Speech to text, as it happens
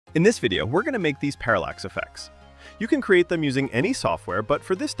In this video, we're going to make these parallax effects. You can create them using any software, but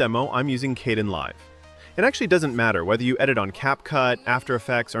for this demo, I'm using Kdenlive. It actually doesn't matter whether you edit on CapCut, After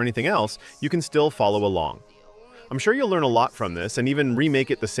Effects, or anything else, you can still follow along. I'm sure you'll learn a lot from this and even remake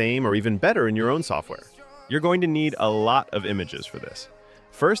it the same or even better in your own software. You're going to need a lot of images for this.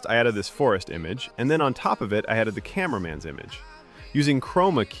 First, I added this forest image, and then on top of it, I added the cameraman's image. Using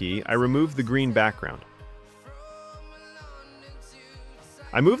Chroma key, I removed the green background.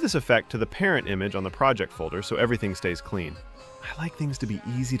 I moved this effect to the parent image on the project folder so everything stays clean. I like things to be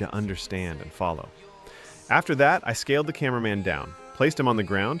easy to understand and follow. After that, I scaled the cameraman down, placed him on the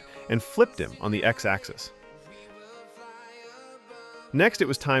ground, and flipped him on the x-axis. Next, it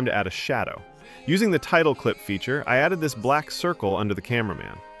was time to add a shadow. Using the title clip feature, I added this black circle under the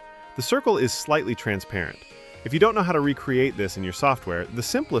cameraman. The circle is slightly transparent. If you don't know how to recreate this in your software, the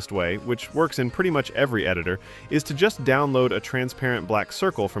simplest way, which works in pretty much every editor, is to just download a transparent black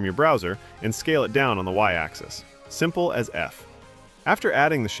circle from your browser and scale it down on the y-axis. Simple as F. After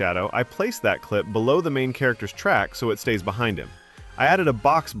adding the shadow, I placed that clip below the main character's track so it stays behind him. I added a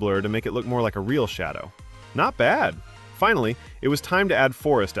box blur to make it look more like a real shadow. Not bad! Finally, it was time to add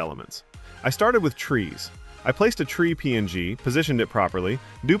forest elements. I started with trees. I placed a tree PNG, positioned it properly,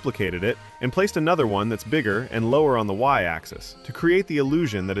 duplicated it, and placed another one that's bigger and lower on the y-axis to create the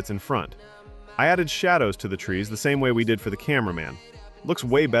illusion that it's in front. I added shadows to the trees the same way we did for the cameraman. Looks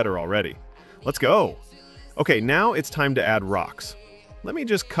way better already. Let's go! Okay, now it's time to add rocks. Let me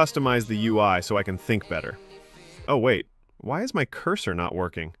just customize the UI so I can think better. Oh wait, why is my cursor not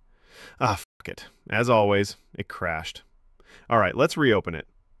working? F it. As always, it crashed. Alright, let's reopen it.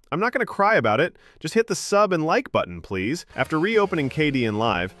 I'm not going to cry about it, just hit the sub and like button, please. After reopening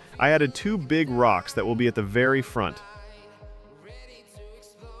Kdenlive, I added two big rocks that will be at the very front.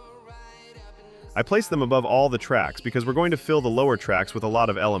 I placed them above all the tracks because we're going to fill the lower tracks with a lot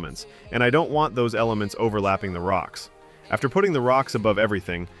of elements, and I don't want those elements overlapping the rocks. After putting the rocks above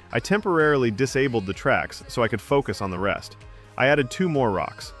everything, I temporarily disabled the tracks so I could focus on the rest. I added two more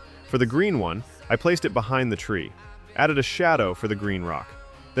rocks. For the green one, I placed it behind the tree. Added a shadow for the green rock.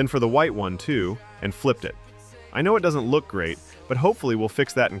 Then for the white one too, and flipped it. I know it doesn't look great, but hopefully we'll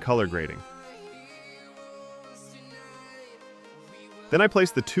fix that in color grading. Then I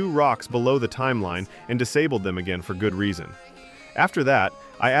placed the two rocks below the timeline and disabled them again for good reason. After that,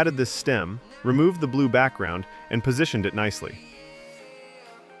 I added this stem, removed the blue background, and positioned it nicely.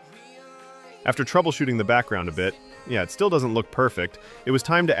 After troubleshooting the background a bit, yeah, it still doesn't look perfect, it was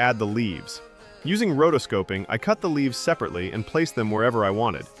time to add the leaves. Using rotoscoping, I cut the leaves separately and placed them wherever I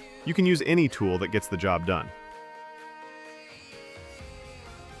wanted. You can use any tool that gets the job done.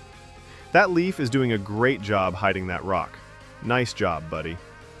 That leaf is doing a great job hiding that rock. Nice job, buddy.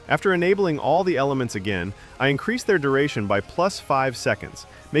 After enabling all the elements again, I increased their duration by +5 seconds,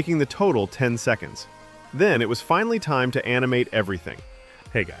 making the total 10 seconds. Then it was finally time to animate everything.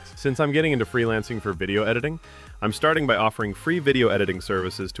 Hey guys, since I'm getting into freelancing for video editing, I'm starting by offering free video editing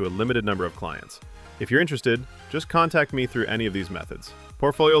services to a limited number of clients. If you're interested, just contact me through any of these methods.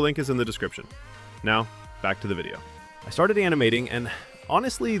 Portfolio link is in the description. Now, back to the video. I started animating, and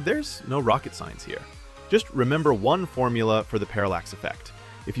honestly, there's no rocket science here. Just remember one formula for the parallax effect.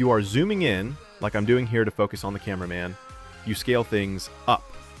 If you are zooming in, like I'm doing here to focus on the cameraman, you scale things up.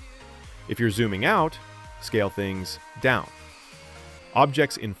 If you're zooming out, scale things down.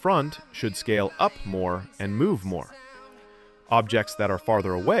 Objects in front should scale up more and move more. Objects that are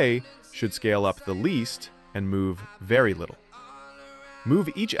farther away should scale up the least and move very little. Move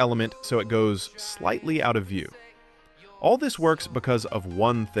each element so it goes slightly out of view. All this works because of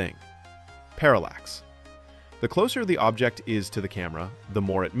one thing: parallax. The closer the object is to the camera, the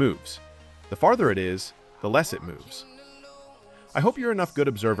more it moves. The farther it is, the less it moves. I hope you're enough good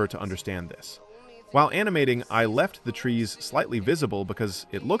observer to understand this. While animating, I left the trees slightly visible because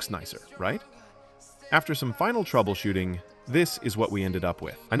it looks nicer, right? After some final troubleshooting, this is what we ended up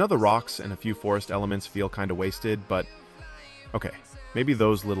with. I know the rocks and a few forest elements feel kinda wasted, but okay, maybe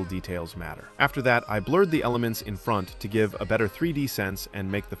those little details matter. After that, I blurred the elements in front to give a better 3D sense and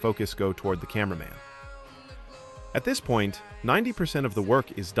make the focus go toward the cameraman. At this point, 90% of the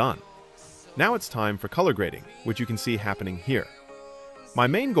work is done. Now it's time for color grading, which you can see happening here. My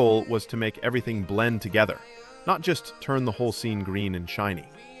main goal was to make everything blend together, not just turn the whole scene green and shiny.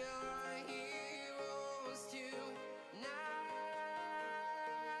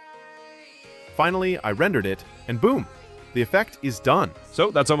 Finally, I rendered it, and boom! The effect is done.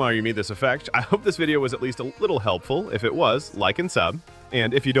 So that's how you made this effect. I hope this video was at least a little helpful. If it was, like and sub.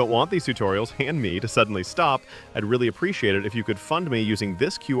 And if you don't want these tutorials and me to suddenly stop, I'd really appreciate it if you could fund me using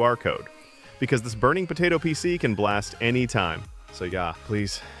this QR code. Because this burning potato PC can blast anytime. So yeah,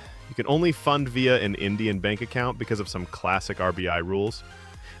 please You can only fund via an Indian bank account because of some classic RBI rules.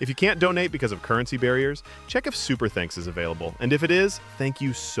 If you can't donate because of currency barriers, check if Super Thanks is available. And if it is, thank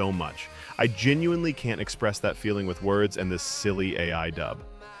you so much. I genuinely can't express that feeling with words and this silly AI dub.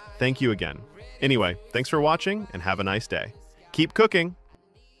 Thank you again. Anyway, thanks for watching and have a nice day. Keep cooking!